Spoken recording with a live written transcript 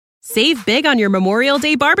Save big on your Memorial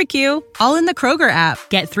Day barbecue, all in the Kroger app.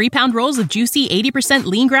 Get 3-pound rolls of juicy 80%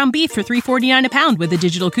 lean ground beef for $3.49 a pound with a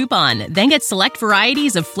digital coupon. Then get select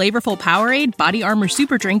varieties of flavorful Powerade, Body Armor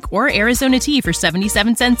Super Drink, or Arizona tea for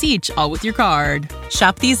 77 cents each, all with your card.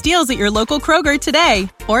 Shop these deals at your local Kroger today,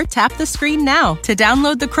 or tap the screen now to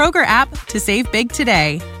download the Kroger app to save big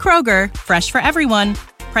today. Kroger, fresh for everyone.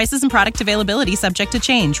 Prices and product availability subject to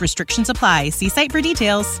change. Restrictions apply. See site for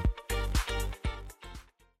details.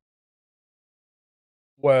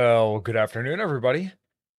 Well, good afternoon, everybody.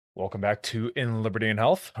 Welcome back to In Liberty and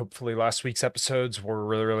Health. Hopefully last week's episodes were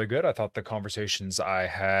really, really good. I thought the conversations I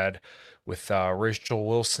had with Rachel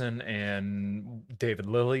Wilson and David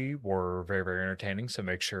Lilly were very, very entertaining. So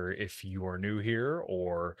make sure if you are new here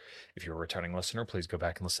or if you're a returning listener, please go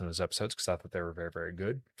back and listen to those episodes because I thought they were very, very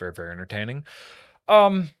good, very, very entertaining.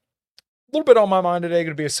 A little bit on my mind today,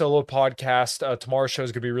 going to be a solo podcast. Tomorrow's show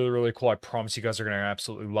is going to be really, really cool. I promise you guys are going to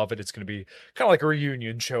absolutely love it. It's going to be kind of like a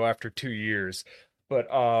reunion show after 2 years, but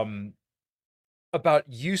about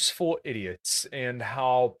useful idiots and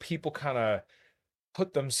how people kind of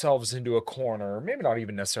put themselves into a corner, maybe not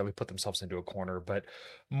even necessarily put themselves into a corner, but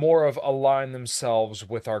more of align themselves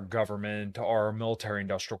with our government, our military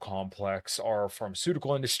industrial complex, our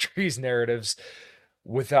pharmaceutical industries narratives,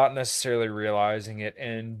 without necessarily realizing it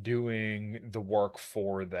and doing the work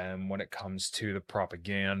for them when it comes to the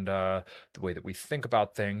propaganda, the way that we think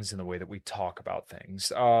about things and the way that we talk about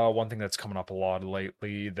things. One thing that's coming up a lot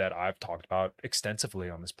lately that I've talked about extensively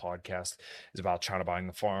on this podcast is about China buying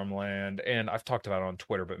the farmland. And I've talked about it on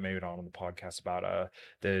Twitter, but maybe not on the podcast, about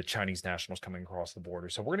the Chinese nationals coming across the border.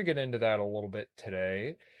 So we're going to get into that a little bit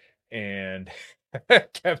today. And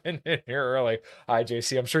Kevin in here early. Hi,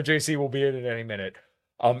 JC. I'm sure JC will be in at any minute.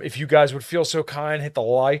 If you guys would feel so kind, hit the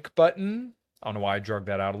like button. I don't know why I drug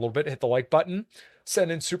that out a little bit. Hit the like button.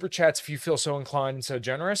 Send in super chats if you feel so inclined and so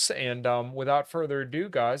generous. And without further ado,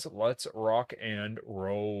 guys, let's rock and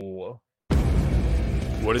roll.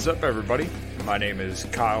 What is up, everybody? My name is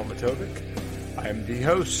Kyle Matovic. I am the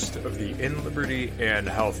host of the In Liberty and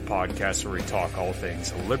Health podcast, where we talk all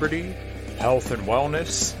things liberty, health and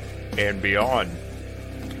wellness, and beyond.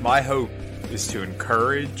 My hope is to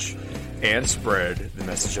encourage and spread the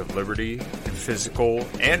message of liberty and physical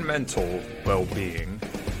and mental well-being.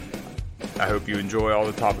 I hope you enjoy all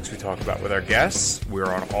the topics we talk about with our guests.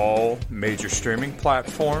 We're on all major streaming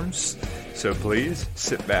platforms, so please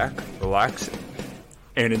sit back, relax,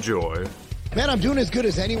 and enjoy. Man, I'm doing as good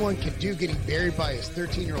as anyone can do getting buried by his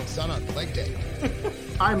 13-year-old son on leg day.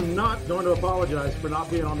 I'm not going to apologize for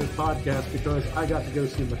not being on this podcast because I got to go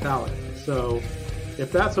see Metallica. So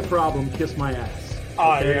if that's a problem, kiss my ass.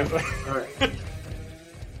 Okay? All right.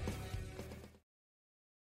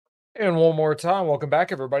 And one more time, welcome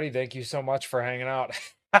back, everybody. Thank you so much for hanging out.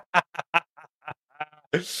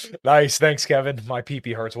 Nice, thanks, Kevin. My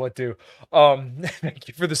pee-pee hurts. What do? Thank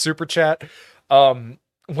you for the super chat. One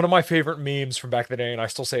of my favorite memes from back in the day, and I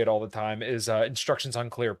still say it all the time, is instructions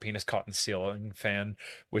unclear, penis caught in ceiling fan,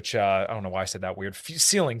 which I don't know why I said that weird.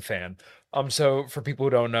 Ceiling fan. So for people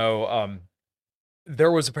who don't know,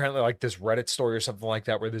 there was apparently like this Reddit story or something like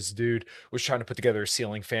that where this dude was trying to put together a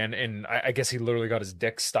ceiling fan, and I guess he literally got his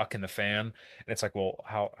dick stuck in the fan. And it's like, well,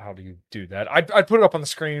 how do you do that? I'd put it up on the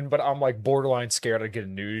screen, but I'm like borderline scared I'd get a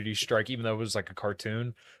nudity strike, even though it was like a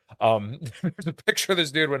cartoon. There's a picture of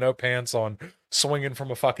this dude with no pants on, swinging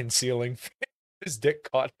from a fucking ceiling fan. His dick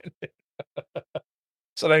caught in it.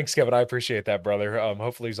 So thanks, Kevin. I appreciate that, brother.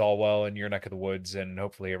 Hopefully he's all well in your neck of the woods, and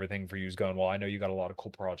hopefully everything for you is going well. I know you got a lot of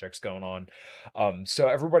cool projects going on. So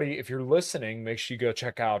everybody, if you're listening, make sure you go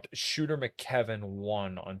check out Shooter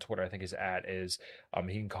McKevin1 on Twitter. I think his @ is.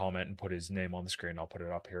 He can comment and put his name on the screen. I'll put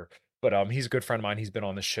it up here. But he's a good friend of mine. He's been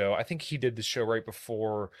on the show. I think he did the show right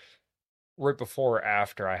before or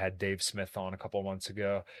after I had Dave Smith on a couple of months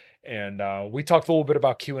ago. And we talked a little bit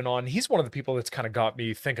about QAnon. He's one of the people that's kind of got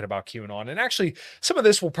me thinking about QAnon. And actually, some of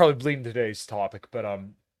this will probably bleed into today's topic, but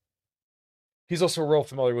he's also real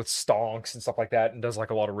familiar with stonks and stuff like that, and does like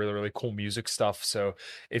a lot of really, really cool music stuff. So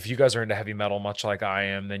if you guys are into heavy metal, much like I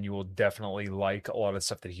am, then you will definitely like a lot of the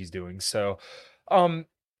stuff that he's doing. So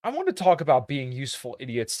I want to talk about being useful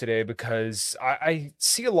idiots today because I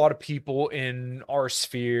see a lot of people in our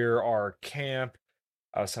sphere, our camp.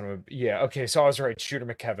 Okay, so I was right. Shooter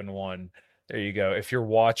McKevin1. There you go. If you're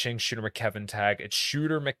watching, Shooter McKevin tag, it's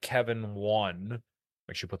Shooter McKevin1.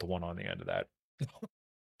 Make sure you put the 1 on the end of that.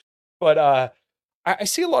 But I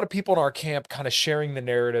see a lot of people in our camp kind of sharing the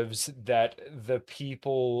narratives that the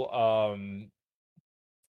people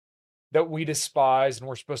that we despise and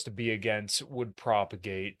we're supposed to be against would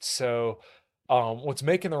propagate. So What's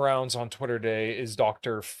making the rounds on Twitter today is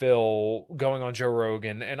Dr. Phil going on Joe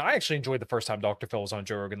Rogan. And I actually enjoyed the first time Dr. Phil was on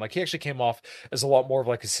Joe Rogan. Like, he actually came off as a lot more of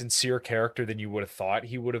like a sincere character than you would have thought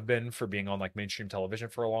he would have been for being on like mainstream television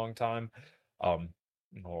for a long time. Um,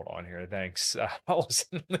 Hold on here. Thanks. I'll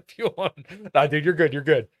listen if you want. Nah, dude, you're good. You're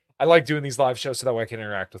good. I like doing these live shows so that way I can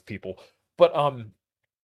interact with people. But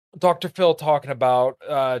Dr. Phil talking about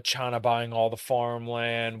China buying all the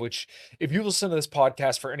farmland, which if you listen to this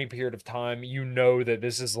podcast for any period of time, you know that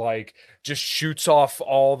this is like just shoots off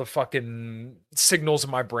all the fucking signals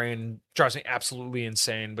in my brain, drives me absolutely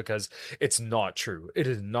insane because it's not true. It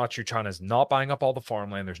is not true. China is not buying up all the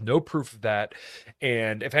farmland. There's no proof of that.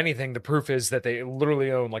 And if anything, the proof is that they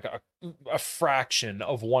literally own like a fraction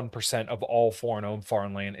of 1% of all foreign owned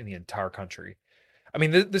farmland in the entire country. I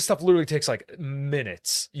mean, this stuff literally takes like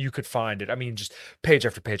minutes. You could find it. I mean, just page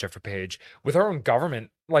after page after page. With our own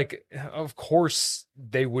government, like, of course,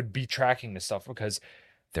 they would be tracking this stuff because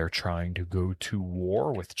they're trying to go to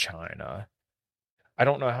war with China. I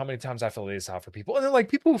don't know how many times I feel this out for people. And then, like,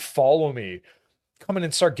 people who follow me come in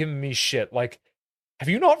and start giving me shit. Like, have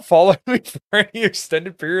you not followed me for any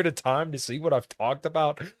extended period of time to see what I've talked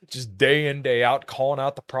about just day in, day out, calling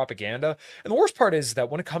out the propaganda? And the worst part is that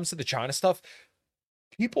when it comes to the China stuff,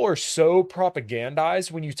 people are so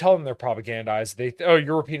propagandized. When you tell them they're propagandized, oh,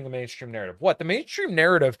 you're repeating the mainstream narrative. What? The mainstream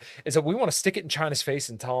narrative is that we want to stick it in China's face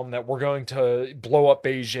and tell them that we're going to blow up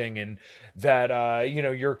Beijing and that,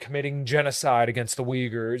 you're committing genocide against the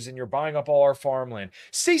Uyghurs and you're buying up all our farmland.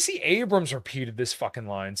 Stacey Abrams repeated this fucking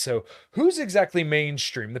line. So who's exactly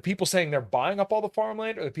mainstream? The people saying they're buying up all the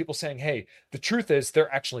farmland, or the people saying, hey, the truth is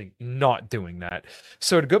they're actually not doing that?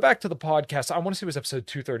 So to go back to the podcast, I want to see it was episode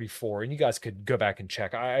 234, and you guys could go back and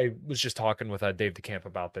check. I was just talking with Dave DeCamp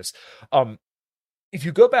about this. If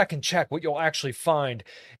you go back and check, what you'll actually find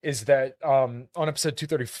is that on episode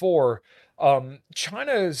 234,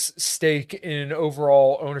 China's stake in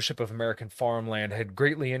overall ownership of American farmland had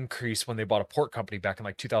greatly increased when they bought a pork company back in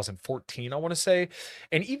like 2014, I want to say.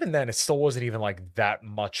 And even then, it still wasn't even like that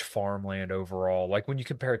much farmland overall. Like when you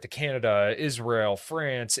compare it to Canada, Israel,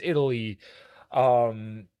 France, Italy,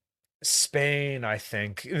 Spain, I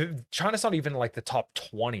think. China's not even like the top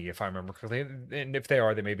 20, if I remember correctly. And if they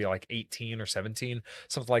are, they may be like 18 or 17,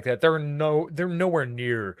 something like that. They're nowhere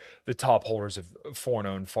near the top holders of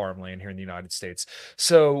foreign-owned farmland here in the United States.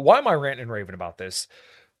 So why am I ranting and raving about this?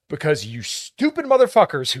 Because you stupid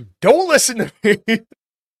motherfuckers who don't listen to me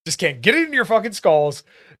just can't get it in your fucking skulls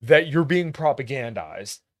that you're being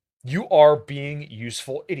propagandized. You are being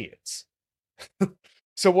useful idiots.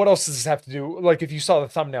 So what else does this have to do? Like, if you saw the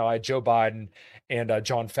thumbnail, I had Joe Biden and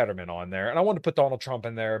John Fetterman on there, and I wanted to put Donald Trump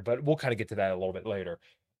in there, but we'll kind of get to that a little bit later.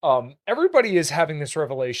 Everybody is having this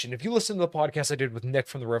revelation. If you listen to the podcast I did with Nick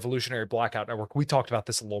from the Revolutionary Blackout Network, we talked about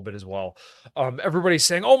this a little bit as well. Everybody's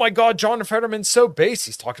saying, oh my God, John Fetterman's so base.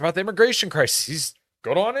 He's talking about the immigration crisis. He's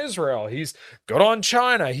good on Israel. He's good on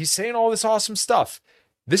China. He's saying all this awesome stuff.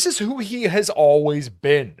 This is who he has always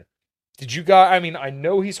been. Did you guys? I mean, I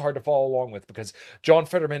know he's hard to follow along with because John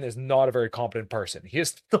Fetterman is not a very competent person. He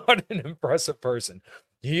is not an impressive person.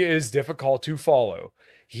 He is difficult to follow.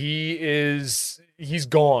 He's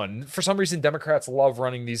gone. For some reason, Democrats love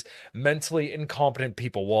running these mentally incompetent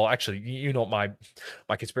people. Well, actually,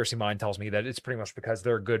 my conspiracy mind tells me that it's pretty much because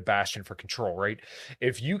they're a good bastion for control, right?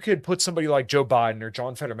 If you could put somebody like Joe Biden or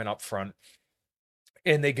John Fetterman up front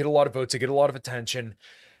and they get a lot of votes, they get a lot of attention,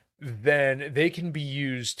 then they can be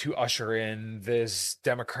used to usher in this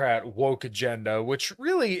Democrat woke agenda, which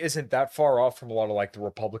really isn't that far off from a lot of like the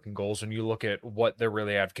Republican goals when you look at what they're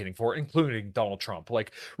really advocating for, including Donald Trump.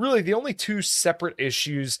 Like, really, the only two separate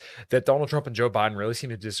issues that Donald Trump and Joe Biden really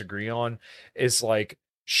seem to disagree on is like,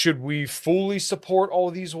 should we fully support all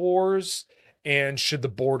of these wars and should the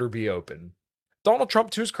border be open? Donald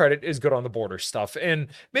Trump, to his credit, is good on the border stuff. And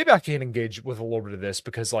maybe I can engage with a little bit of this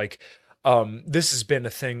because like, this has been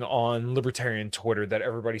a thing on libertarian Twitter that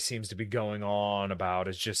everybody seems to be going on about,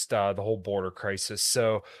 is just the whole border crisis.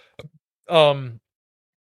 So when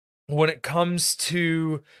it comes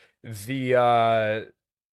to the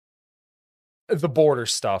border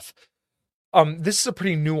stuff, this is a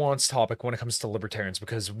pretty nuanced topic when it comes to libertarians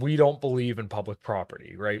because we don't believe in public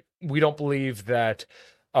property, right? We don't believe that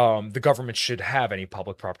the government should have any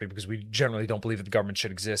public property because we generally don't believe that the government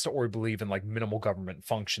should exist, or we believe in like minimal government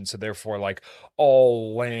function. So therefore, like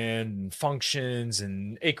all land and functions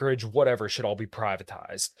and acreage, whatever, should all be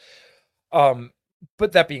privatized.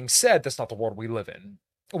 But that being said, that's not the world we live in.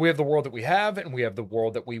 We have the world that we have, and we have the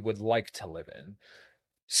world that we would like to live in.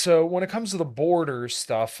 So when it comes to the border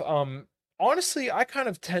stuff, honestly, I kind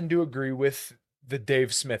of tend to agree with the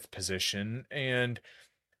Dave Smith position, and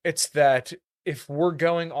it's that if we're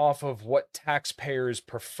going off of what taxpayers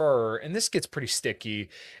prefer, and this gets pretty sticky,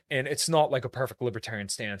 and it's not like a perfect libertarian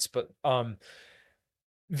stance, but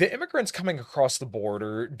the immigrants coming across the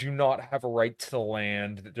border do not have a right to the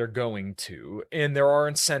land that they're going to, and there are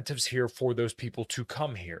incentives here for those people to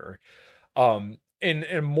come here. In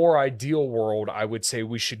a more ideal world, I would say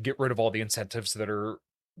we should get rid of all the incentives that are,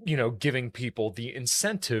 giving people the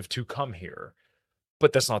incentive to come here.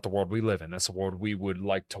 But that's not the world we live in. That's the world we would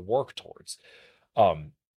like to work towards.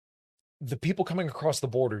 Um, the people coming across the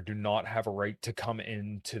border do not have a right to come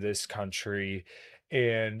into this country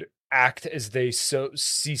and act as they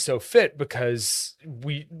see so fit, because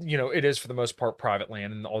it is for the most part private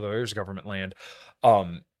land, and although there's government land,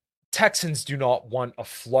 Texans do not want a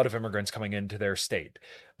flood of immigrants coming into their state.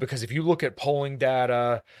 Because if you look at polling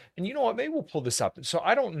data, and you know what, maybe we'll pull this up. So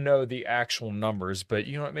I don't know the actual numbers, but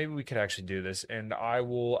you know what, maybe we could actually do this, and I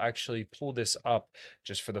will actually pull this up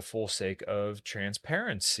just for the full sake of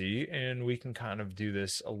transparency, and we can kind of do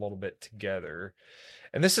this a little bit together.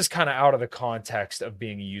 And this is kind of out of the context of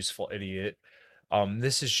being a useful idiot.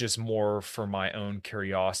 This is just more for my own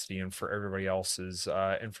curiosity and for everybody else's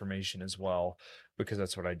information as well, because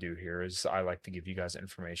that's what I do here, is I like to give you guys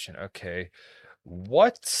information. Okay.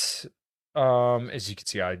 What as you can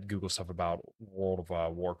see, I Google stuff about World of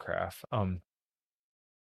Warcraft.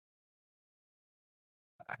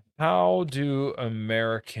 How do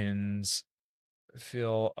Americans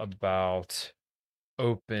feel about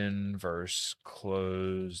open versus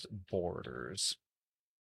closed borders?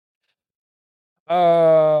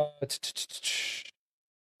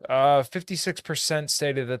 56%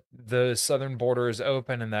 stated that the southern border is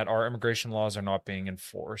open and that our immigration laws are not being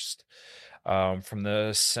enforced. From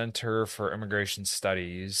the Center for Immigration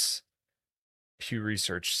Studies, Pew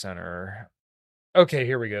Research Center. Okay,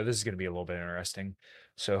 here we go. This is going to be a little bit interesting.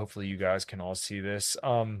 So hopefully you guys can all see this.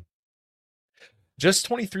 Just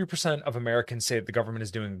 23% of Americans say that the government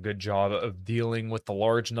is doing a good job of dealing with the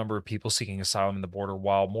large number of people seeking asylum in the border,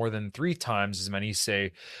 while more than 3 times as many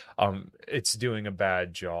say it's doing a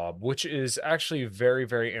bad job, which is actually very,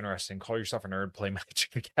 very interesting. Call yourself a nerd, play Magic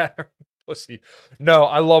the Gathering. Pussy. No,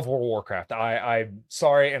 I love World of Warcraft. I'm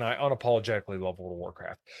sorry, and I unapologetically love World of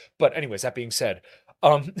Warcraft. But anyways, that being said,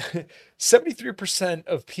 73%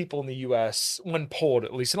 of people in the US, when polled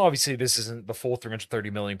at least, and obviously this isn't the full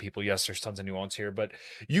 330 million people. Yes, there's tons of nuance here, but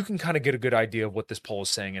you can kind of get a good idea of what this poll is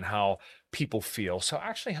saying and how people feel. So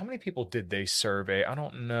actually, how many people did they survey? I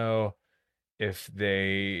don't know if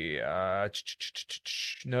they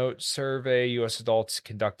note survey US adults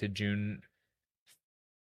conducted June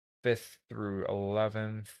 5th through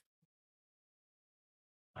 11th.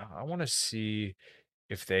 I want to see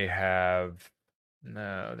if they have.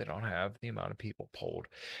 No, they don't have the amount of people polled.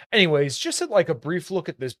 Anyways, just at like a brief look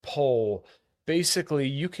at this poll, basically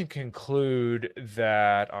you can conclude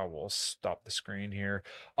that I will stop the screen here.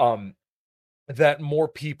 That more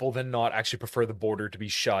people than not actually prefer the border to be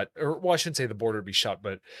shut, or well, I shouldn't say the border to be shut,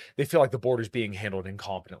 but they feel like the border is being handled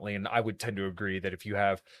incompetently. And I would tend to agree that if you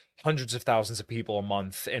have hundreds of thousands of people a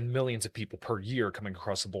month and millions of people per year coming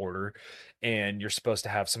across the border, and you're supposed to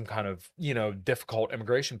have some kind of, difficult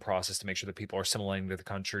immigration process to make sure that people are assimilating to the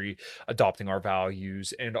country, adopting our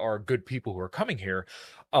values, and are good people who are coming here.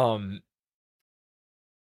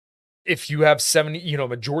 If you have 70,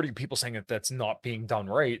 majority of people saying that that's not being done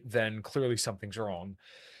right, then clearly something's wrong.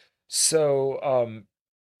 So,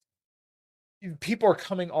 people are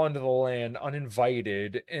coming onto the land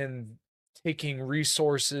uninvited and taking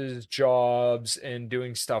resources, jobs, and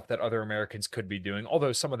doing stuff that other Americans could be doing.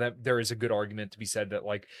 Although some of them, there is a good argument to be said that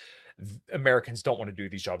like Americans don't want to do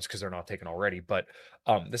these jobs because they're not taken already. But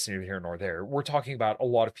this is neither here nor there. We're talking about a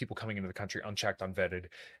lot of people coming into the country unchecked, unvetted,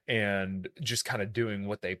 and just kind of doing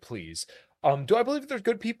what they please. Do I believe there's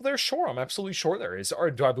good people there? Sure, I'm absolutely sure there is. Or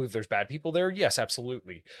do I believe there's bad people there? Yes,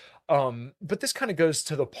 absolutely. But this kind of goes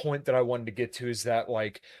to the point that I wanted to get to, is that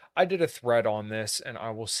like I did a thread on this, and I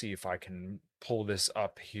will see if I can pull this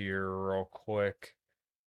up here real quick,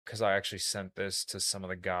 because I actually sent this to some of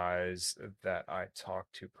the guys that I talk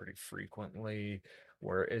to pretty frequently.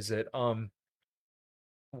 Where is it?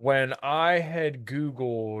 When I had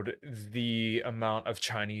Googled the amount of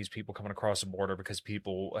Chinese people coming across the border, because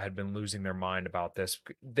people had been losing their mind about this,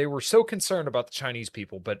 they were so concerned about the Chinese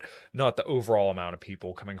people, but not the overall amount of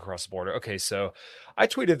people coming across the border. Okay, so I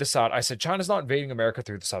tweeted this out. I said, China's not invading America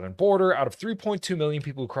through the southern border. Out of 3.2 million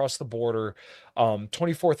people who crossed the border,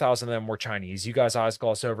 24,000 of them were Chinese. You guys eyes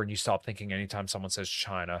gloss over and you stop thinking anytime someone says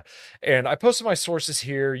China. And I posted my sources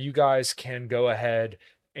here. You guys can go ahead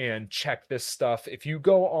and check this stuff. If you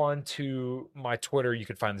go on to my Twitter, you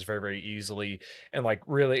can find this very, very easily. And like,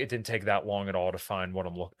 really, it didn't take that long at all to find what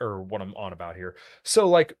I'm on about here. So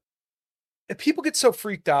like, if people get so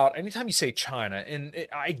freaked out anytime you say China, and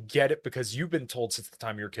I get it because you've been told since the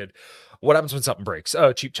time you're a kid, what happens when something breaks?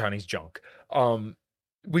 Oh, cheap Chinese junk.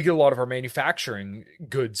 We get a lot of our manufacturing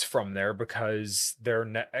goods from there because they're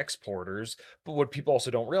net exporters. But what people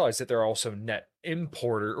also don't realize that they're also net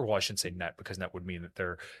importer, or well, I shouldn't say net because net would mean that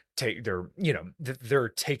they're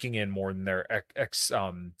taking in more than they're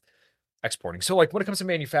exporting. So like when it comes to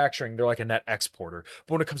manufacturing, they're like a net exporter.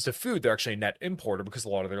 But when it comes to food, they're actually a net importer because a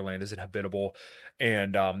lot of their land is inhabitable,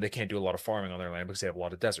 and they can't do a lot of farming on their land because they have a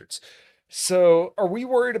lot of deserts. So are we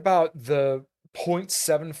worried about the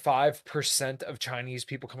 0.75% of Chinese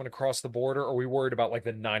people coming across the border? Or are we worried about like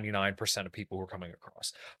the 99% of people who are coming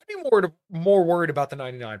across? I'd be more worried about the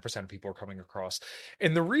 99% of people who are coming across.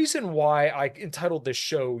 And the reason why I entitled this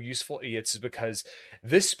show Useful Idiots is because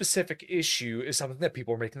this specific issue is something that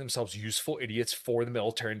people are making themselves useful idiots for the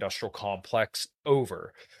military industrial complex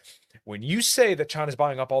over. When you say that China's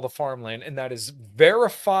buying up all the farmland and that is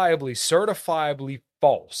verifiably, certifiably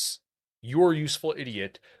false, you're a useful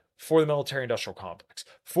idiot for the military industrial complex,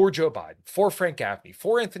 for Joe Biden, for Frank Gaffney,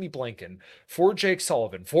 for Anthony Blinken, for Jake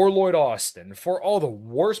Sullivan, for Lloyd Austin, for all the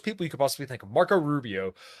worst people you could possibly think of, Marco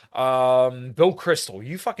Rubio, Bill Kristol,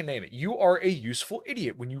 you fucking name it. You are a useful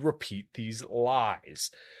idiot when you repeat these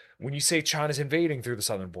lies. When you say China's invading through the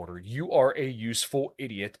southern border, you are a useful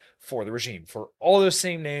idiot for the regime, for all those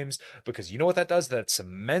same names, because you know what that does? That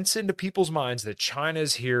cements into people's minds that China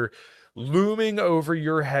is here looming over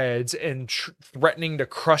your heads and threatening to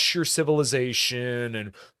crush your civilization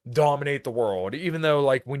and dominate the world. Even though,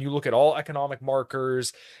 like, when you look at all economic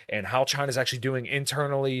markers and how China's actually doing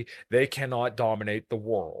internally, they cannot dominate the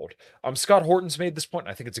world. Scott Horton's made this point,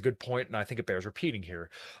 and I think it's a good point, and I think it bears repeating here.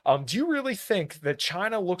 Do you really think that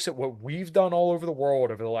China looks at what we've done all over the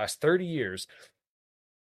world over the last 30 years,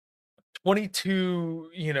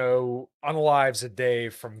 22, unalives a day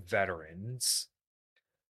from veterans,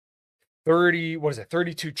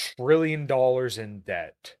 32 trillion dollars in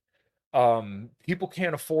debt, people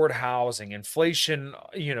can't afford housing, inflation,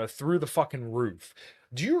 through the fucking roof?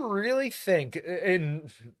 Do you really think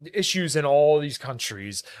in issues in all these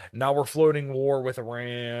countries, now we're floating war with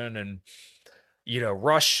Iran and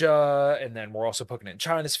Russia, and then we're also poking it in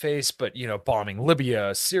China's face, but bombing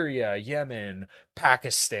Libya, Syria, Yemen,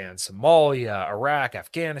 Pakistan, Somalia, Iraq,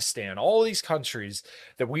 Afghanistan, all these countries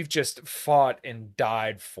that we've just fought and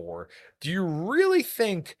died for? Do you really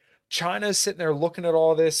think China's sitting there looking at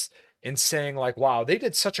all this and saying like, wow, they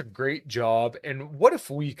did such a great job, and what if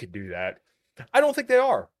we could do that? I don't think they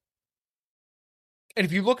are. And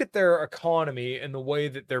if you look at their economy and the way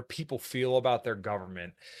that their people feel about their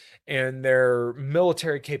government and their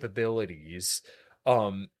military capabilities,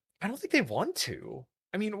 I don't think they want to.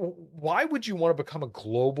 I mean, why would you want to become a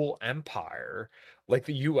global empire like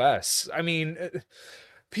the US? I mean,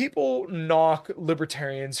 people knock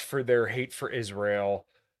libertarians for their hate for Israel,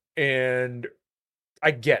 and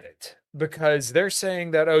I get it, because they're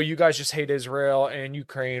saying that, oh, you guys just hate Israel and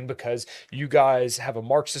Ukraine because you guys have a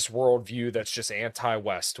Marxist worldview that's just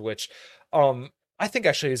anti-West, which I think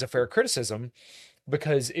actually is a fair criticism,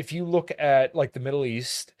 because if you look at like the Middle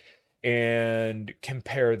East and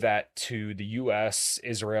compare that to the US,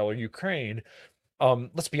 Israel, or Ukraine,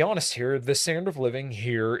 let's be honest here, the standard of living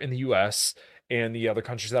here in the US and the other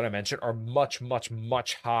countries that I mentioned are much, much,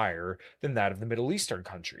 much higher than that of the Middle Eastern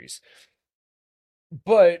countries.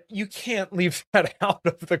 But you can't leave that out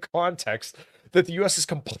of the context that the US has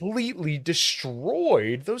completely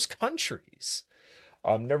destroyed those countries.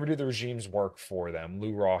 Never do the regimes work for them.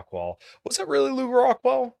 Lew Rockwell. Was that really Lew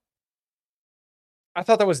Rockwell? I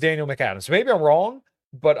thought that was Daniel McAdams. Maybe I'm wrong,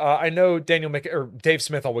 but I know Dave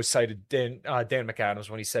Smith always cited Dan McAdams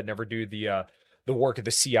when he said never do the work of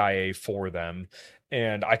the CIA for them.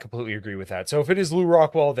 And I completely agree with that. So if it is Lew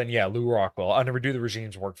Rockwell, then yeah, Lew Rockwell. I never do the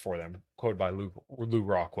regime's work for them. Quoted by Lew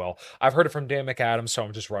Rockwell. I've heard it from Dan McAdams, so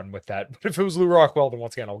I'm just running with that. But if it was Lew Rockwell, then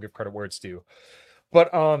once again, I'll give credit where it's due. But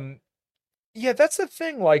yeah, that's the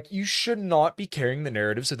thing. Like, you should not be carrying the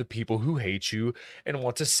narratives of the people who hate you and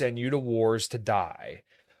want to send you to wars to die.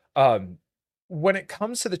 When it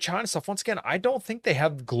comes to the China stuff, once again, I don't think they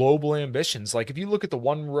have global ambitions. Like, if you look at the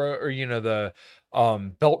One Road, or the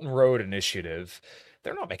Belt and Road Initiative,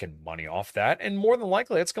 they're not making money off that, and more than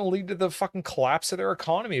likely, that's going to lead to the fucking collapse of their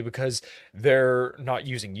economy, because they're not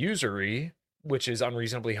using usury, which is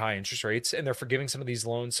unreasonably high interest rates, and they're forgiving some of these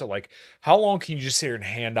loans. So, like, how long can you just sit here and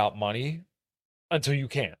hand out money until you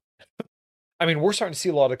can't? I mean, we're starting to see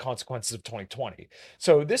a lot of the consequences of 2020.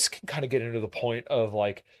 So this can kind of get into the point of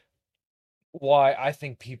like why I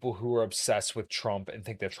think people who are obsessed with Trump and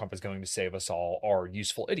think that Trump is going to save us all are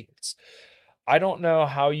useful idiots. I don't know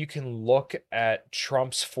how you can look at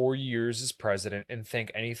Trump's 4 years as president and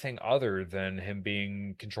think anything other than him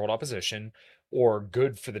being controlled opposition or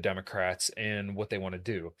good for the Democrats and what they want to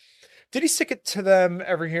do. Did he stick it to them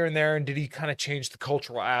every here and there? And did he kind of change the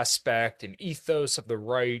cultural aspect and ethos of the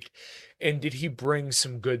right? And did he bring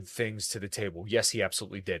some good things to the table? Yes, he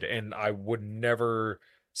absolutely did. And I would never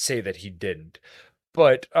say that he didn't.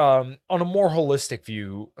 But on a more holistic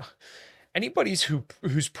view, anybody's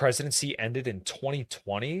whose presidency ended in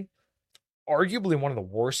 2020, arguably one of the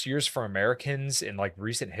worst years for Americans in like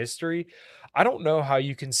recent history, I don't know how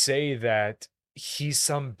you can say that he's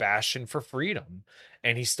some bastion for freedom.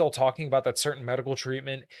 And he's still talking about that certain medical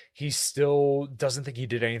treatment. He still doesn't think he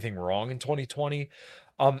did anything wrong in 2020.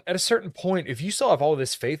 At a certain point, if you still have all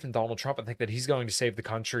this faith in Donald Trump and think that he's going to save the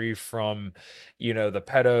country from, the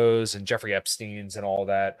pedos and Jeffrey Epstein's and all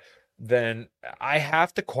that, then I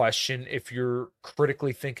have to question if you're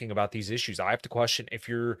critically thinking about these issues. I have to question if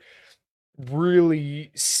you're really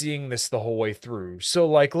seeing this the whole way through. So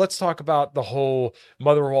like, let's talk about the whole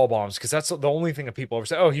mother of all bombs, because that's the only thing that people ever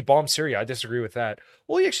say, oh, he bombed Syria. I disagree with that.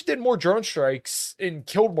 Well, he actually did more drone strikes and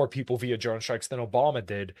killed more people via drone strikes than Obama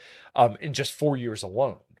did in just 4 years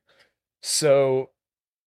alone. So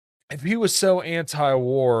if he was so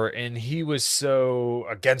anti-war and he was so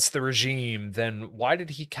against the regime, then why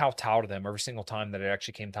did he kowtow to them every single time that it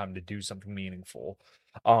actually came time to do something meaningful?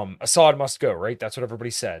 Assad must go, right? That's what everybody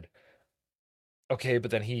said. Okay,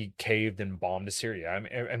 but then he caved and bombed Syria.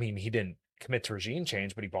 I mean, he didn't commit to regime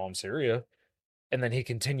change, but he bombed Syria. And then he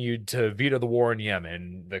continued to veto the war in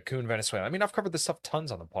Yemen, the coup in Venezuela. I mean, I've covered this stuff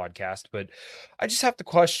tons on the podcast, but I just have to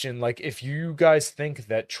question, like, if you guys think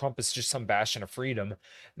that Trump is just some bastion of freedom,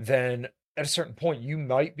 then at a certain point, you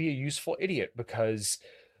might be a useful idiot because,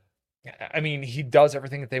 I mean, he does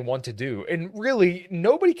everything that they want to do. And really,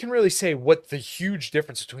 nobody can really say what the huge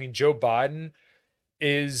difference between Joe Biden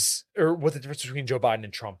is, or what the difference between Joe Biden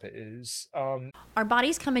and Trump is. Our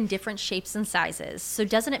bodies come in different shapes and sizes, so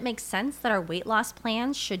doesn't it make sense that our weight loss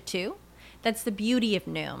plans should too? That's the beauty of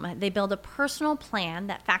Noom. They build a personal plan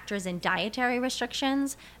that factors in dietary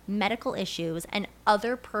restrictions, medical issues, and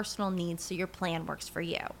other personal needs so your plan works for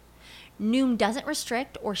you. Noom doesn't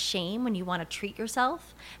restrict or shame when you want to treat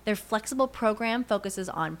yourself. Their flexible program focuses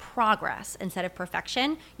on progress instead of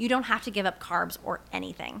perfection. You don't have to give up carbs or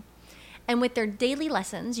anything. And with their daily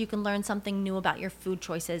lessons, you can learn something new about your food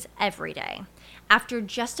choices every day. After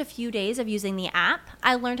just a few days of using the app,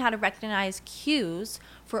 I learned how to recognize cues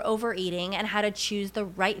for overeating and how to choose the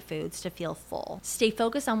right foods to feel full. Stay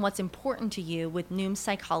focused on what's important to you with Noom's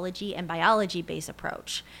psychology and biology-based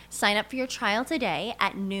approach. Sign up for your trial today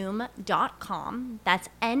at Noom.com. That's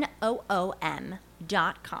Noom.com.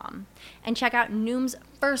 And check out Noom's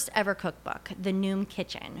first ever cookbook, The Noom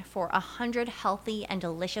Kitchen, for 100 healthy and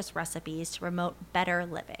delicious recipes to promote better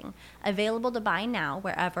living. Available to buy now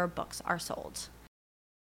wherever books are sold.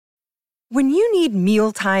 When you need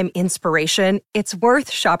mealtime inspiration, it's worth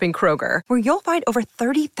shopping Kroger, where you'll find over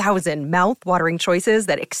 30,000 mouth-watering choices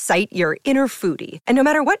that excite your inner foodie. And no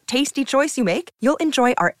matter what tasty choice you make, you'll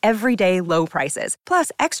enjoy our everyday low prices,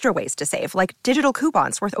 plus extra ways to save, like digital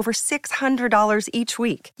coupons worth over $600 each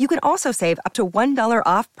week. You can also save up to $1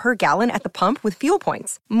 off per gallon at the pump with fuel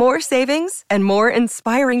points. More savings and more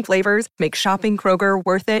inspiring flavors make shopping Kroger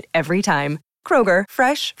worth it every time. Kroger,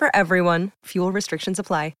 fresh for everyone. Fuel restrictions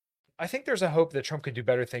apply. I think there's a hope that Trump could do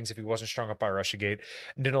better things if he wasn't strung up by Russiagate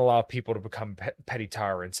and didn't allow people to become petty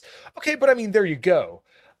tyrants. Okay, but I mean, there you go.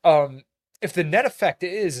 If the net effect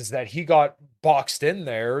is that he got boxed in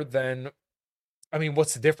there, then I mean,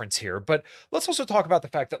 what's the difference here? But let's also talk about the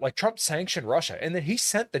fact that like Trump sanctioned Russia and then he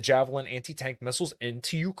sent the Javelin anti-tank missiles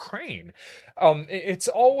into Ukraine. It's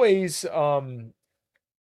always people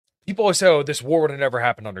always say, "Oh, this war would have never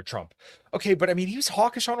happened under Trump." Okay, but I mean, he was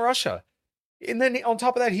hawkish on Russia. And then on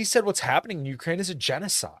top of that, he said what's happening in Ukraine is a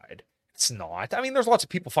genocide. It's not. I mean, there's lots of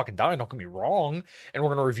people fucking dying, don't get me wrong. And we're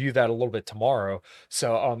going to review that a little bit tomorrow.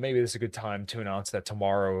 So maybe this is a good time to announce that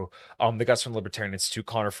tomorrow, the guys from the Libertarian Institute,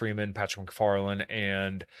 Connor Freeman, Patrick McFarlane,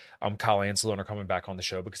 and Kyle Anselone are coming back on the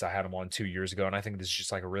show because I had them on 2 years ago. And I think this is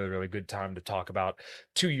just like a really, really good time to talk about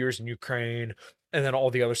 2 years in Ukraine and then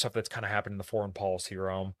all the other stuff that's kind of happened in the foreign policy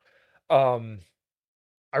realm.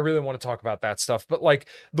 I really want to talk about that stuff, but like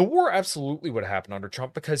the war absolutely would have happened under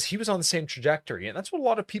Trump because he was on the same trajectory. And that's what a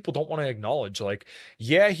lot of people don't want to acknowledge. Like,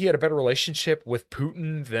 yeah, he had a better relationship with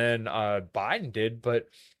Putin than Biden did, but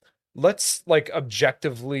let's like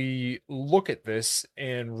objectively look at this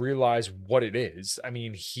and realize what it is. I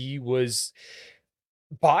mean,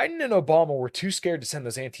 Biden and Obama were too scared to send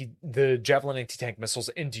the Javelin anti-tank missiles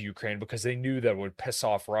into Ukraine because they knew that it would piss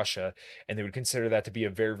off Russia, and they would consider that to be a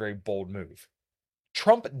very, very bold move.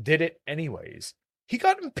 Trump did it anyways. He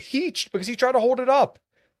got impeached because he tried to hold it up.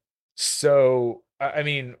 So, I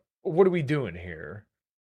mean, what are we doing here?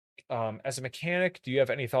 As a mechanic, do you have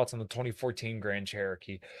any thoughts on the 2014 Grand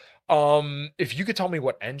Cherokee? If you could tell me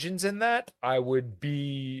what engine's in that, I would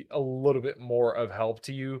be a little bit more of help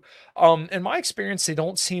to you. In my experience, they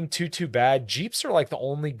don't seem too bad. Jeeps are like the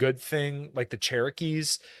only good thing, like the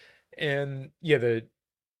Cherokees, and yeah, the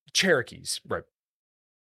Cherokees, right?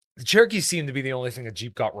 The Cherokees seem to be the only thing that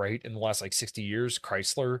Jeep got right in the last like 60 years.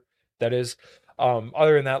 Chrysler, that is.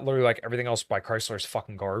 Other than that, literally like everything else by Chrysler is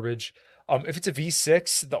fucking garbage. If it's a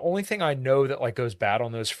V6, the only thing I know that like goes bad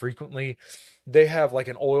on those frequently, they have like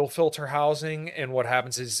an oil filter housing, and what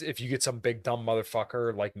happens is if you get some big dumb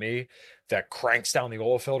motherfucker like me that cranks down the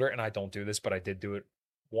oil filter, and I don't do this, but I did do it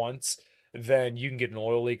once, then you can get an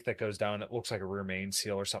oil leak that goes down. It looks like a rear main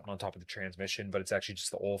seal or something on top of the transmission, but it's actually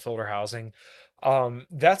just the oil filter housing.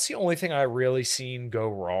 That's the only thing I really seen go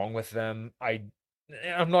wrong with them.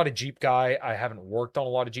 I'm not a Jeep guy. I haven't worked on a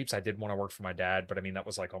lot of Jeeps. I did when I worked for my dad, but I mean that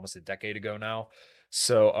was like almost a decade ago now.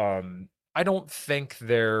 So I don't think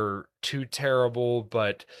they're too terrible,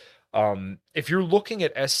 but if you're looking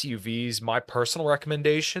at SUVs, my personal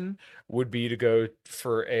recommendation would be to go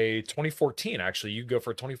for a 2014. Actually, you go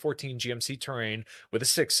for a 2014 GMC Terrain with a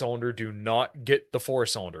 6-cylinder. Do not get the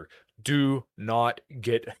 4-cylinder. Do not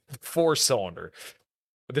get the 4-cylinder.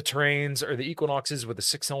 The Terrains or the Equinoxes with a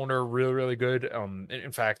 6-cylinder, really, really good.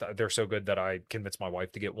 In fact, they're so good that I convinced my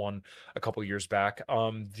wife to get one a couple years back.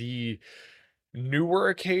 The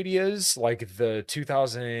newer Acadias, like the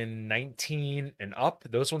 2019 and up,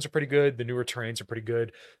 those ones are pretty good. The newer Terrains are pretty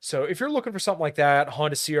good. So if you're looking for something like that,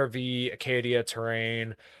 Honda CRV, Acadia,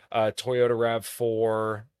 Terrain,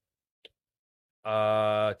 Toyota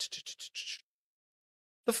RAV4,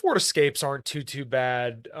 the Ford Escapes aren't too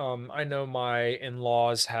bad. I know my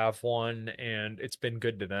in-laws have one, and it's been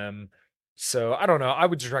good to them. So I don't know. I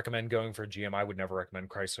would just recommend going for a GM. I would never recommend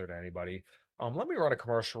Chrysler to anybody. Let me run a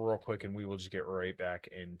commercial real quick, and we will just get right back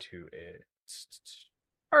into it.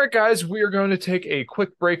 All right, guys, we are going to take a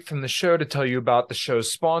quick break from the show to tell you about the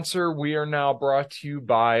show's sponsor. We are now brought to you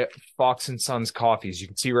by Fox & Sons Coffees. You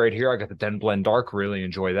can see right here, I got the Den Blend Dark. Really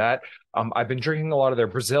enjoy that. I've been drinking a lot of their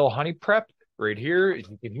Brazil Honey Prep. Right here, as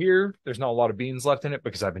you can hear, there's not a lot of beans left in it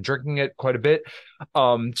because I've been drinking it quite a bit.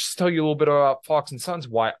 Just to tell you a little bit about Fox & Sons,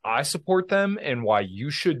 why I support them and why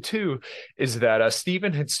you should too, is that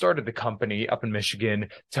Steven had started the company up in Michigan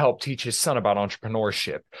to help teach his son about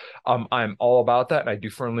entrepreneurship. I'm all about that, and I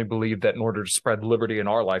do firmly believe that in order to spread liberty in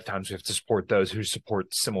our lifetimes, we have to support those who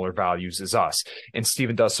support similar values as us. And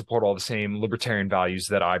Steven does support all the same libertarian values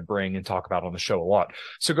that I bring and talk about on the show a lot.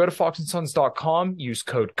 So go to foxandsons.com, use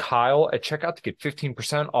code Kyle at checkout to get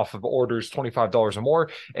 15% off of orders $25 or more,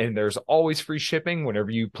 and there's always free shipping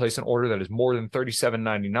whenever you place an order that is more than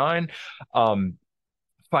 $37.99.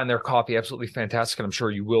 Find their coffee absolutely fantastic, and I'm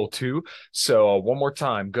sure you will too. So one more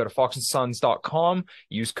time, go to foxandsons.com,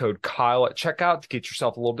 use code Kyle at checkout to get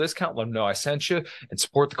yourself a little discount. Let them know I sent you, and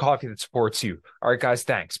support the coffee that supports you. All right, guys,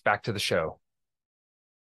 thanks. Back to the show.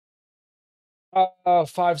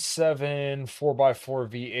 5.7 4x4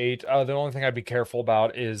 V8. The only thing I'd be careful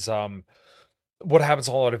about is what happens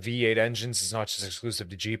to a lot of V8 engines is not just exclusive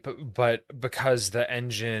to Jeep, but because the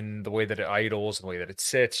engine, the way that it idles, the way that it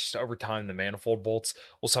sits, over time, the manifold bolts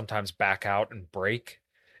will sometimes back out and break.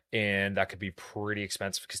 And that could be pretty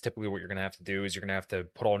expensive because typically what you're going to have to do is you're going to have to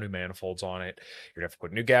put all new manifolds on it. You're going to have to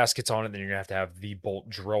put new gaskets on it. Then you're going to have the bolt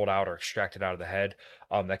drilled out or extracted out of the head.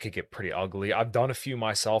 That could get pretty ugly. I've done a few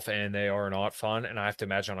myself and they are not fun. And I have to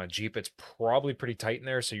imagine on a Jeep, it's probably pretty tight in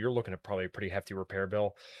there. So you're looking at probably a pretty hefty repair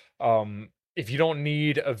bill. If you don't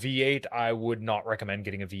need a V8, I would not recommend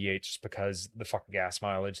getting a V8 just because the fucking gas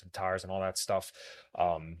mileage, the tires, and all that stuff.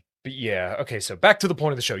 But yeah, okay, so back to the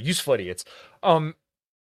point of the show. Useful idiots.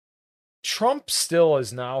 Trump still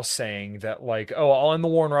is now saying that, like, oh, I'll end the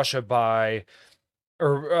war in Russia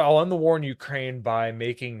I'll end the war in Ukraine by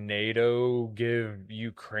making NATO give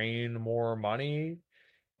Ukraine more money,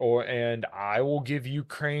 and I will give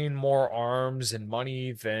Ukraine more arms and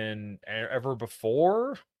money than ever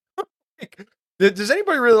before. Does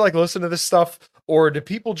anybody really like listen to this stuff, or do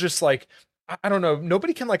people just like, I don't know,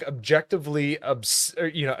 nobody can like objectively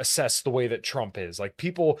assess the way that Trump is. Like,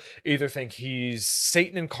 people either think he's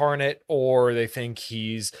Satan incarnate or they think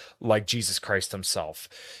he's like Jesus Christ himself.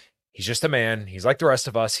 He's just a man. He's like the rest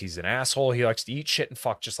of us. He's an asshole. He likes to eat shit and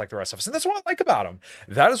fuck just like the rest of us. And that's what I like about him.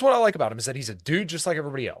 That is what I like about him, is that he's a dude just like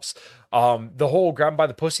everybody else. The whole grab him by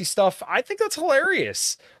the pussy stuff, I think that's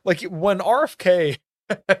hilarious. Like when RFK,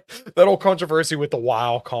 that whole controversy with the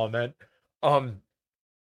wow comment,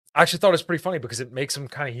 I actually thought it was pretty funny because it makes him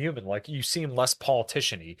kind of human. Like, you seem less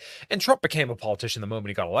politician-y. And Trump became a politician the moment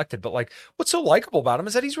he got elected. But like, what's so likable about him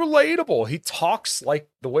is that he's relatable. He talks like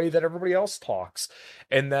the way that everybody else talks,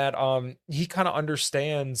 and that he kind of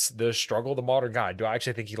understands the struggle of the modern guy. Do I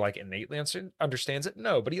actually think he like innately understands it?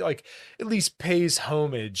 No, but he like at least pays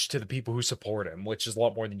homage to the people who support him, which is a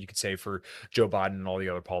lot more than you could say for Joe Biden and all the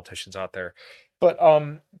other politicians out there. But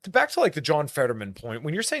back to like the John Fetterman point,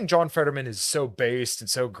 when you're saying John Fetterman is so based and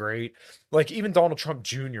so great, like even Donald Trump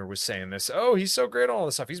Jr. was saying this, oh, he's so great on all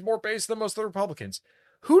this stuff. He's more based than most of the Republicans.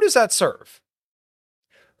 Who does that serve?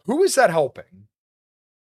 Who is that helping?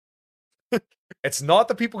 It's not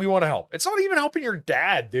the people you want to help. It's not even helping your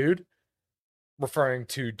dad, dude. Referring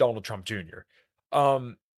to Donald Trump Jr.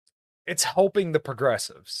 It's helping the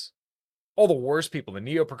progressives. All the worst people, the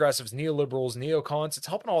neo-progressives, neoliberals, neocons, it's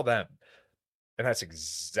helping all them. And that's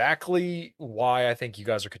exactly why I think you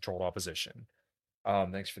guys are controlled opposition.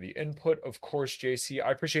 Thanks for the input, of course, JC. I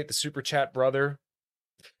appreciate the super chat, brother.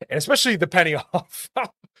 And especially the penny off.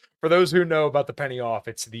 For those who know about the penny off,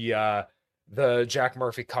 it's the Jack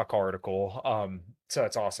Murphy cuck article. So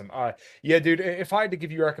that's awesome. Yeah, dude, if I had to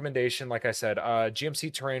give you a recommendation, like I said,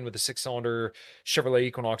 GMC Terrain with a 6-cylinder, Chevrolet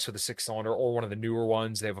Equinox with a 6-cylinder, or one of the newer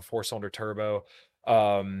ones. They have a 4-cylinder turbo.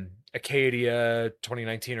 Acadia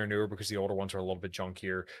 2019 or newer, because the older ones are a little bit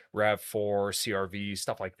junkier. RAV4, CRV,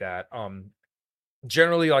 stuff like that.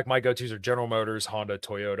 Generally, like, my go-tos are General Motors, Honda,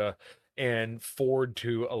 Toyota, and Ford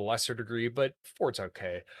to a lesser degree, but Ford's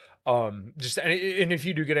okay. And if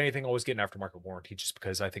you do get anything, always get an aftermarket warranty, just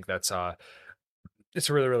because I think that's it's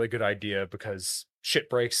a really, really good idea, because shit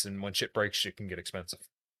breaks, and when shit breaks, shit can get expensive.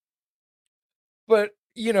 But,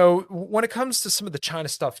 you know, when it comes to some of the China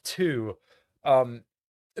stuff too, the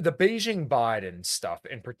Beijing Biden stuff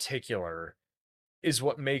in particular is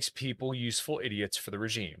what makes people useful idiots for the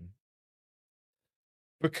regime.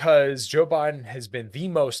 Because Joe Biden has been the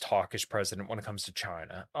most hawkish president when it comes to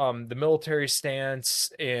China. The military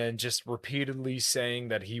stance, and just repeatedly saying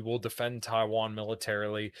that he will defend Taiwan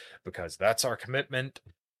militarily because that's our commitment.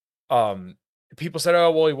 People said,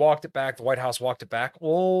 oh, well, he walked it back. The White House walked it back.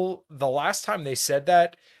 Well, the last time they said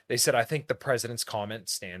that, they said, I think the president's comment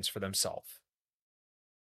stands for themselves.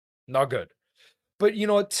 Not good. But you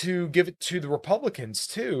know what, to give it to the Republicans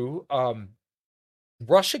too,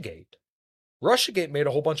 Russiagate made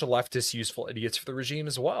a whole bunch of leftists useful idiots for the regime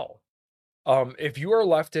as well. If you are a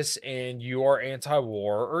leftist and you are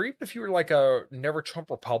anti-war, or even if you were like a never Trump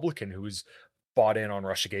Republican who's bought in on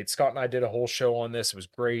Russiagate, Scott and I did a whole show on this. It was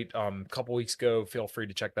great. A couple weeks ago. Feel free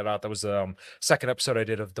to check that out. That was the second episode I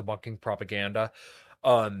did of debunking propaganda.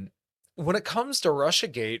 When it comes to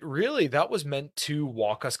Russiagate, really, that was meant to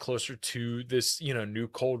walk us closer to this, you know, new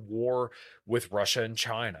Cold War with Russia and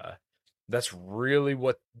China. That's really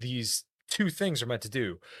what these two things are meant to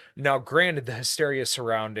do. Now, granted, the hysteria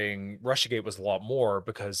surrounding Russiagate was a lot more,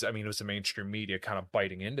 because, I mean, it was the mainstream media kind of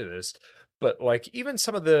biting into this. But like, even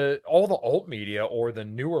some of all the alt media or the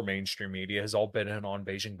newer mainstream media has all been in on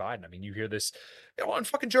Beijing Biden. I mean, you hear this, you know, on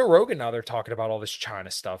fucking Joe Rogan now, they're talking about all this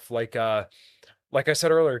China stuff. Like I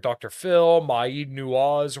said earlier, Dr. Phil, Maid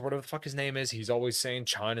Nuaz, or whatever the fuck his name is, he's always saying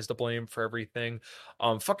China's to blame for everything.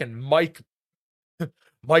 Fucking Mike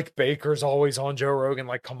Baker's always on Joe Rogan.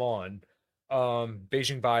 Like, come on.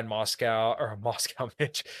 Beijing Biden, Moscow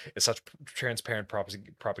Mitch is such transparent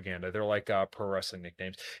propaganda. They're like pro wrestling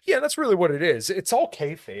nicknames. Yeah, that's really what it is. It's all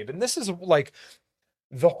kayfabe. And this is like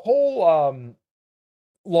the whole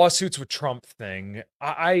lawsuits with Trump thing.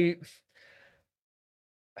 I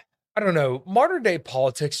don't know. Modern day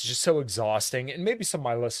politics is just so exhausting, and maybe some of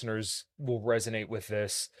my listeners will resonate with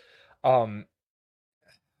this.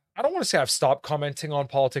 I don't want to say I've stopped commenting on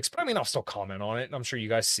politics, but I mean, I'll still comment on it, and I'm sure you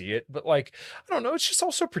guys see it. But like, I don't know, it's just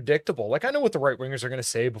also predictable. Like, I know what the right wingers are going to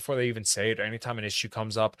say before they even say it. Or anytime an issue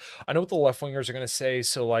comes up, I know what the left wingers are going to say.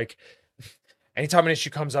 So like, anytime an issue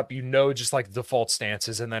comes up, you know, just like default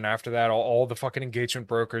stances, and then after that, all the fucking engagement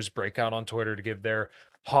brokers break out on Twitter to give their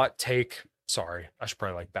hot take. Sorry, I should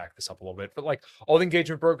probably like back this up a little bit, but like, all the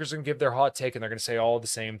engagement brokers are going to give their hot take, and they're going to say all the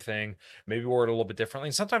same thing, maybe word a little bit differently.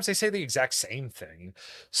 And sometimes they say the exact same thing.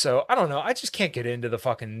 So I don't know. I just can't get into the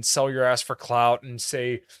fucking sell your ass for clout and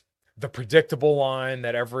say the predictable line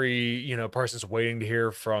that every, you know, person's waiting to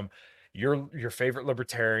hear from your favorite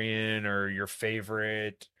libertarian or your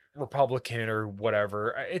favorite Republican or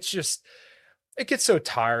whatever. It's it gets so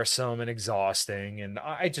tiresome and exhausting, and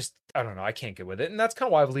I don't know, I can't get with it. And that's kind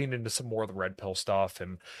of why I've leaned into some more of the red pill stuff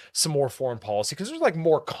and some more foreign policy, because there's like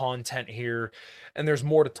more content here and there's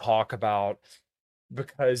more to talk about,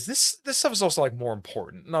 because this stuff is also like more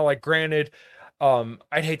important. Now, like, granted,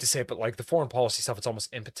 I'd hate to say it, but like the foreign policy stuff, it's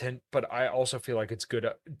almost impotent. But I also feel like it's good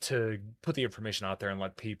to put the information out there and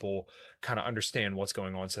let people kind of understand what's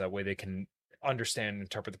going on, so that way they can understand and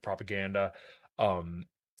interpret the propaganda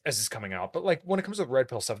as it's coming out. But like when it comes to the red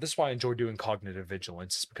pill stuff, this is why I enjoy doing cognitive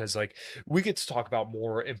vigilance, because like we get to talk about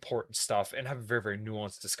more important stuff and have a very, very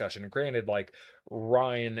nuanced discussion. And granted, like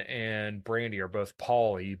Ryan and Brandy are both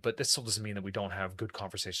poly, but this still doesn't mean that we don't have good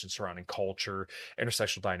conversations surrounding culture,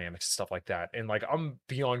 intersectional dynamics, and stuff like that. And like I'm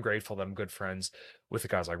beyond grateful that I'm good friends with the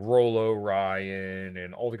guys like Rolo, Ryan,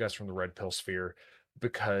 and all the guys from the red pill sphere,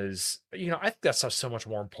 because I think that stuff's so much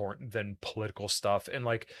more important than political stuff. And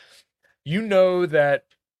like, that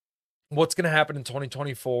what's going to happen in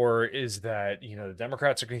 2024 is that, the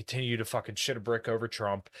Democrats are going to continue to fucking shit a brick over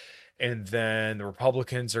Trump. And then the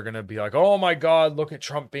Republicans are going to be like, oh my God, look at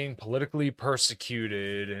Trump being politically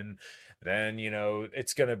persecuted. And then,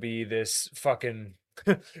 it's going to be this fucking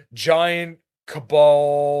giant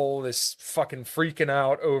cabal, this fucking freaking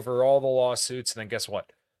out over all the lawsuits. And then guess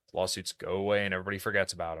what? Lawsuits go away and everybody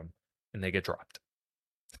forgets about them and they get dropped.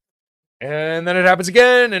 And then it happens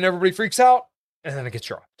again and everybody freaks out and then it gets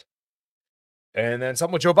dropped. And then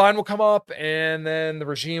something with Joe Biden will come up, and then the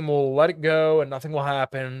regime will let it go, and nothing will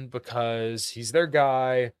happen because he's their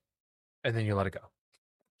guy, and then you let it go.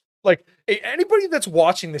 Like, anybody that's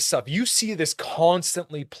watching this stuff, you see this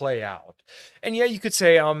constantly play out. And yeah, you could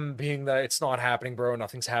say, being that it's not happening, bro,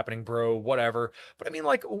 nothing's happening, bro, whatever. But I mean,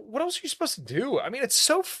 like, what else are you supposed to do? I mean, it's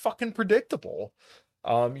so fucking predictable.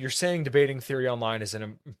 You're saying debating theory online is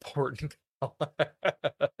an important...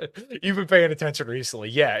 You've been paying attention recently.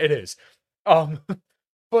 Yeah, it is.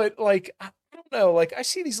 But like, I don't know, like I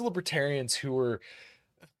see these libertarians who are,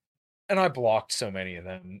 and I blocked so many of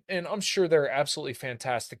them, and I'm sure they're absolutely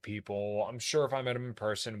fantastic people. I'm sure if I met them in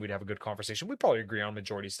person, we'd have a good conversation. We'd probably agree on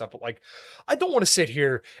majority stuff, but like, I don't want to sit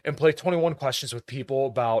here and play 21 questions with people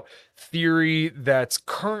about theory that's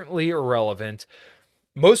currently irrelevant.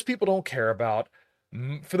 Most people don't care about,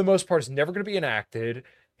 for the most part, is never going to be enacted,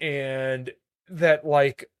 and that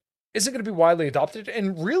like isn't going to be widely adopted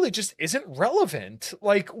and really just isn't relevant.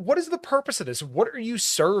 Like, what is the purpose of this? What are you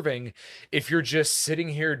serving if you're just sitting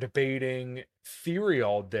here debating theory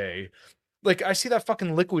all day? Like, I see that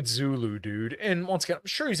fucking Liquid Zulu dude, and once again, I'm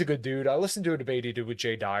sure he's a good dude. I listened to a debate he did with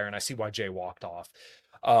Jay Dyer, and I see why Jay walked off.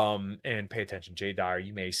 And pay attention, Jay Dyer,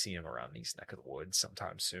 you may see him around these neck of the woods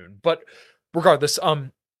sometime soon. But regardless,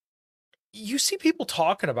 you see people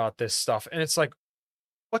talking about this stuff, and it's like,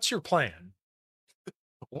 what's your plan?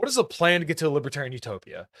 What is the plan to get to a libertarian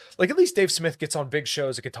utopia? Like, at least Dave Smith gets on big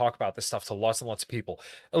shows that could talk about this stuff to lots and lots of people.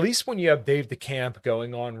 At least when you have Dave DeCamp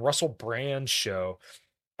going on Russell Brand's show,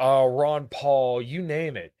 Ron Paul, you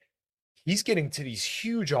name it, he's getting to these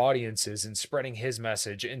huge audiences and spreading his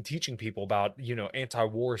message and teaching people about,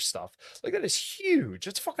 anti-war stuff. Like, that is huge.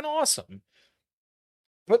 It's fucking awesome.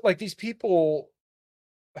 But like, these people,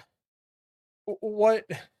 what's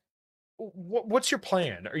your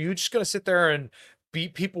plan? Are you just going to sit there and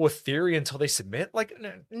beat people with theory until they submit? Like,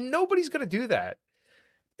 nobody's going to do that.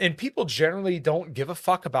 And people generally don't give a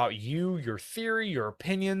fuck about you, your theory, your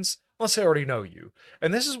opinions, unless they already know you.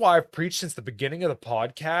 And this is why I've preached since the beginning of the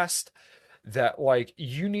podcast that, like,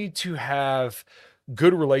 you need to have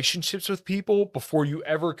good relationships with people before you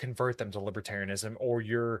ever convert them to libertarianism or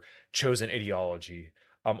your chosen ideology.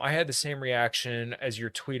 I had the same reaction as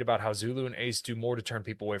your tweet about how Zulu and Ace do more to turn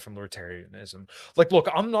people away from libertarianism. Like, look,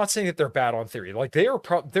 I'm not saying that they're bad on theory. Like, they're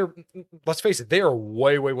let's face it, they are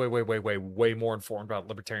way more informed about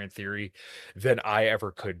libertarian theory than I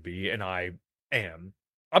ever could be, and I am.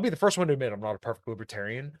 I'll be the first one to admit I'm not a perfect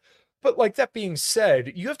libertarian. But like, that being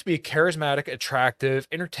said, you have to be a charismatic, attractive,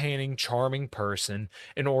 entertaining, charming person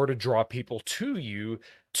in order to draw people to you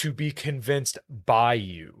to be convinced by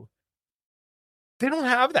you. They don't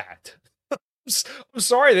have that. I'm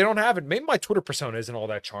sorry, they don't have it. Maybe my Twitter persona isn't all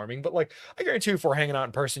that charming, but like, I guarantee you, if we're hanging out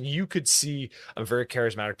in person, you could see I'm a very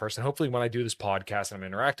charismatic person. Hopefully when I do this podcast and I'm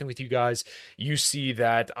interacting with you guys, you see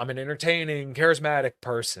that I'm an entertaining, charismatic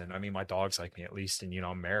person. I mean, my dogs like me at least, and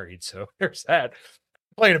I'm married, so there's that.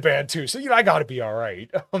 Playing a band too, so I gotta be all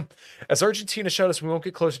right. As Argentina showed us, we won't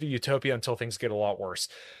get closer to utopia until things get a lot worse.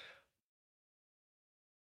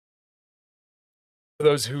 For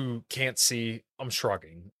those who can't see, I'm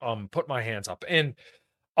shrugging. Put my hands up. And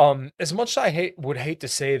as much as I would hate to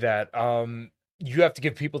say that, you have to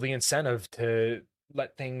give people the incentive to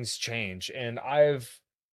let things change. And I've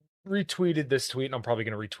retweeted this tweet, and I'm probably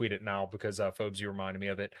going to retweet it now because Phobes, you reminded me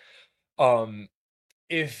of it.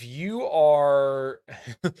 If you are,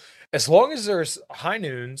 as long as there's high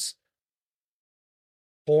noons,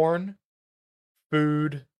 porn,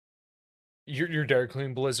 food, your Dairy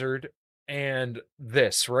Queen Blizzard, and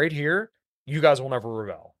this right here, you guys will never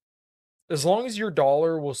rebel. As long as your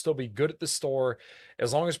dollar will still be good at the store,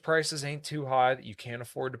 as long as prices ain't too high that you can't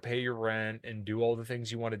afford to pay your rent and do all the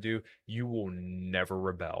things you want to do, you will never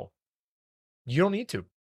rebel. You don't need to.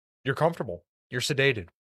 You're comfortable. You're sedated.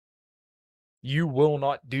 You will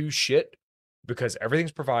not do shit because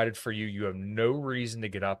everything's provided for you. You have no reason to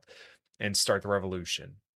get up and start the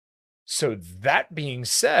revolution. So that being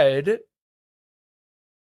said,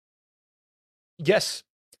 yes,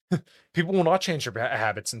 people will not change their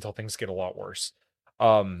habits until things get a lot worse.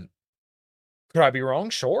 Could I be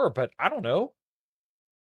wrong? Sure, but I don't know.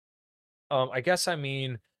 I guess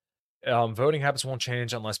voting habits won't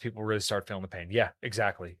change unless people really start feeling the pain. Yeah,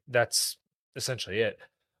 exactly. That's essentially it.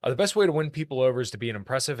 The best way to win people over is to be an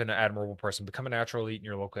impressive and admirable person. Become a natural elite in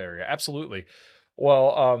your local area. Absolutely.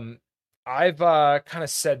 Well, I've kind of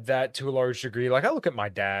said that to a large degree. Like, I look at my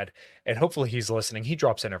dad, and hopefully he's listening. He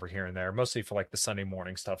drops in every here and there, mostly for like the Sunday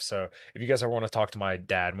morning stuff. So if you guys ever want to talk to my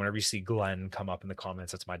dad, whenever you see Glenn come up in the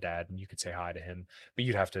comments, that's my dad, and you could say hi to him. But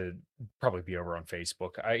you'd have to probably be over on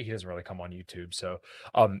Facebook. He doesn't really come on YouTube. So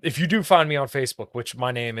if you do find me on Facebook, which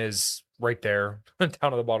my name is right there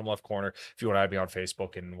down in the bottom left corner, if you want to add me on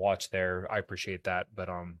Facebook and watch there, I appreciate that. But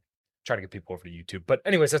try to get people over to YouTube. But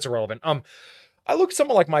anyways, that's irrelevant. I look at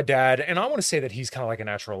someone like my dad, and I want to say that he's kind of like a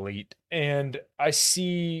natural elite. And I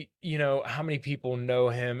see, how many people know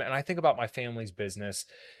him. And I think about my family's business.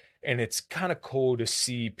 And it's kind of cool to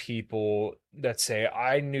see people that say,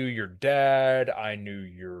 I knew your dad, I knew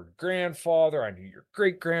your grandfather, I knew your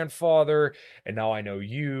great grandfather, and now I know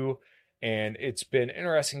you. And it's been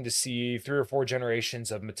interesting to see 3 or 4 generations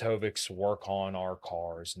of Matovics work on our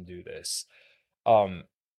cars and do this.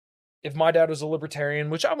 If my dad was a libertarian,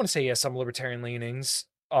 which I'm going to say, yes, some libertarian leanings,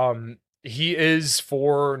 he is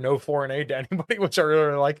for no foreign aid to anybody, which I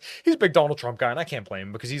really like. He's a big Donald Trump guy, and I can't blame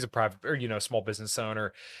him because he's a private or, small business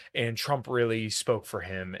owner, and Trump really spoke for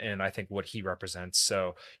him and I think what he represents.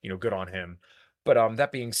 So, good on him. But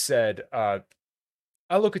that being said, I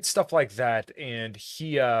look at stuff like that, and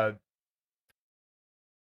he,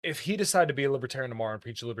 if he decided to be a libertarian tomorrow and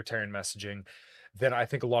preach libertarian messaging, then I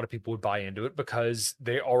think a lot of people would buy into it because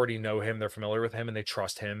they already know him, they're familiar with him, and they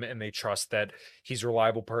trust him, and they trust that he's a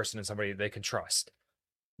reliable person and somebody they can trust.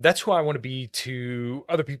 That's who I want to be to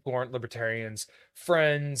other people who aren't libertarians,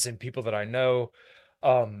 friends, and people that I know.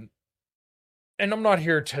 And I'm not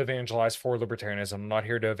here to evangelize for libertarianism. I'm not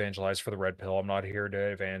here to evangelize for the red pill. I'm not here to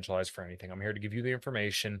evangelize for anything. I'm here to give you the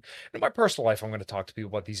information. In my personal life, I'm going to talk to people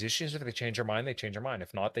about these issues. If they change their mind, they change their mind.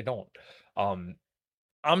 If not, they don't.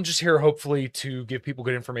 I'm just here hopefully to give people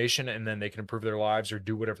good information, and then they can improve their lives or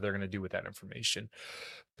do whatever they're going to do with that information.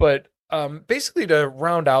 But basically, to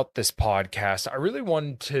round out this podcast, I really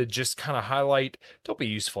wanted to just kind of highlight, don't be a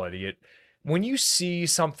useful idiot. When you see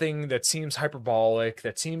something that seems hyperbolic,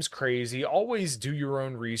 that seems crazy, always do your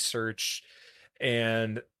own research.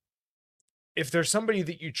 And if there's somebody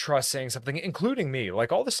that you trust saying something, including me,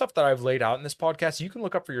 like all the stuff that I've laid out in this podcast, you can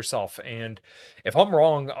look up for yourself. And if I'm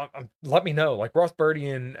wrong, let me know. Like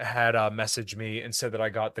Rothbardian had messaged me and said that I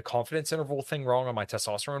got the confidence interval thing wrong on my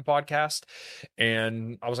testosterone podcast.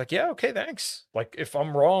 And I was like, yeah, okay, thanks. Like if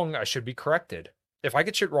I'm wrong, I should be corrected. If I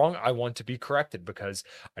get shit wrong, I want to be corrected because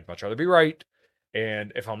I'd much rather be right.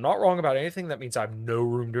 And if I'm not wrong about anything, that means I have no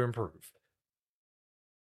room to improve.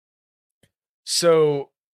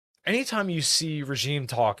 So anytime you see regime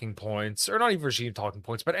talking points, or not even regime talking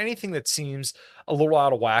points, but anything that seems a little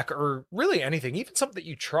out of whack, or really anything, even something that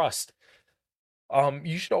you trust,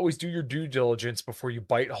 you should always do your due diligence before you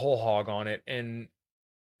bite whole hog on it and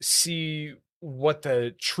see what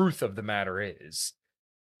the truth of the matter is.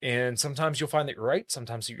 And sometimes you'll find that you're right.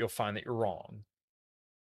 Sometimes you'll find that you're wrong.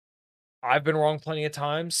 I've been wrong plenty of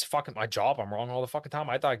times. Fucking my job, I'm wrong all the fucking time.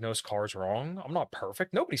 I diagnose cars wrong. I'm not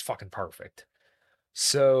perfect. Nobody's fucking perfect.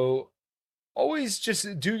 So always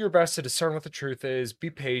just do your best to discern what the truth is. Be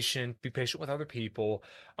patient with other people.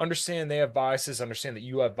 Understand they have biases. Understand that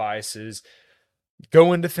you have biases.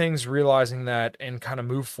 Go into things realizing that and kind of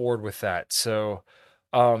move forward with that. So,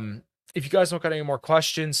 if you guys don't got any more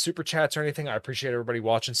questions, super chats, or anything, I appreciate everybody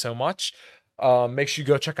watching so much. Make sure you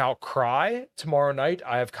go check out Cry tomorrow night.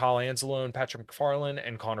 I have Kyle Anzalone, Patrick McFarland,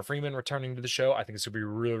 and Connor Freeman returning to the show. I think it's going to be a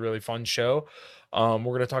really, really fun show. We're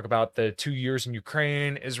going to talk about the 2 years in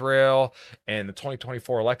Ukraine, Israel, and the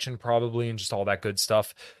 2024 election probably, and just all that good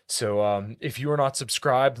stuff. So if you are not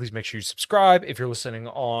subscribed, please make sure you subscribe. If you're listening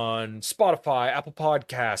on Spotify, Apple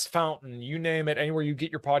Podcasts, Fountain, you name it, anywhere you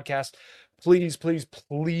get your podcast, please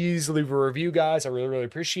leave a review, guys. I really, really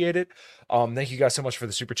appreciate it. Thank you guys so much for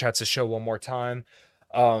the super chats to show one more time.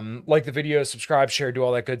 Like the video, subscribe, share, do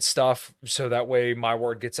all that good stuff. So that way my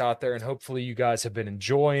word gets out there, and hopefully you guys have been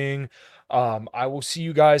enjoying. I will see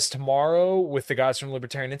you guys tomorrow with the guys from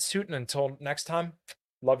Libertarian Institute. And until next time,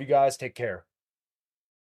 love you guys. Take care.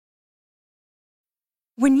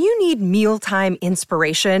 When you need mealtime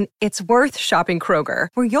inspiration, it's worth shopping Kroger,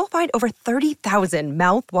 where you'll find over 30,000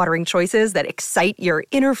 mouth-watering choices that excite your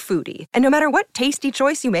inner foodie. And no matter what tasty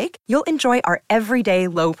choice you make, you'll enjoy our everyday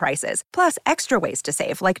low prices, plus extra ways to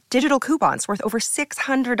save, like digital coupons worth over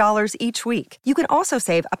 $600 each week. You can also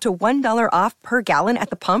save up to $1 off per gallon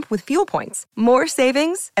at the pump with fuel points. More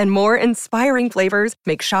savings and more inspiring flavors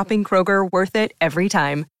make shopping Kroger worth it every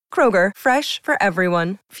time. Kroger, fresh for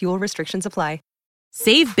everyone. Fuel restrictions apply.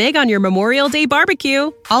 Save big on your Memorial Day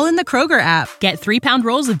barbecue, all in the Kroger app. Get 3-pound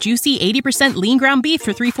rolls of juicy 80% lean ground beef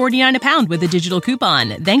for $3.49 a pound with a digital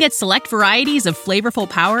coupon. Then get select varieties of flavorful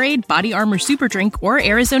Powerade, Body Armor Super Drink, or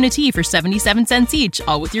Arizona tea for 77 cents each,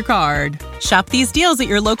 all with your card. Shop these deals at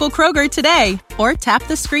your local Kroger today, or tap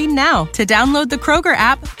the screen now to download the Kroger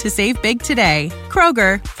app to save big today.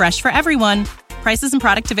 Kroger, fresh for everyone. Prices and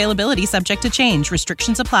product availability subject to change.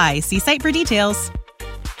 Restrictions apply. See site for details.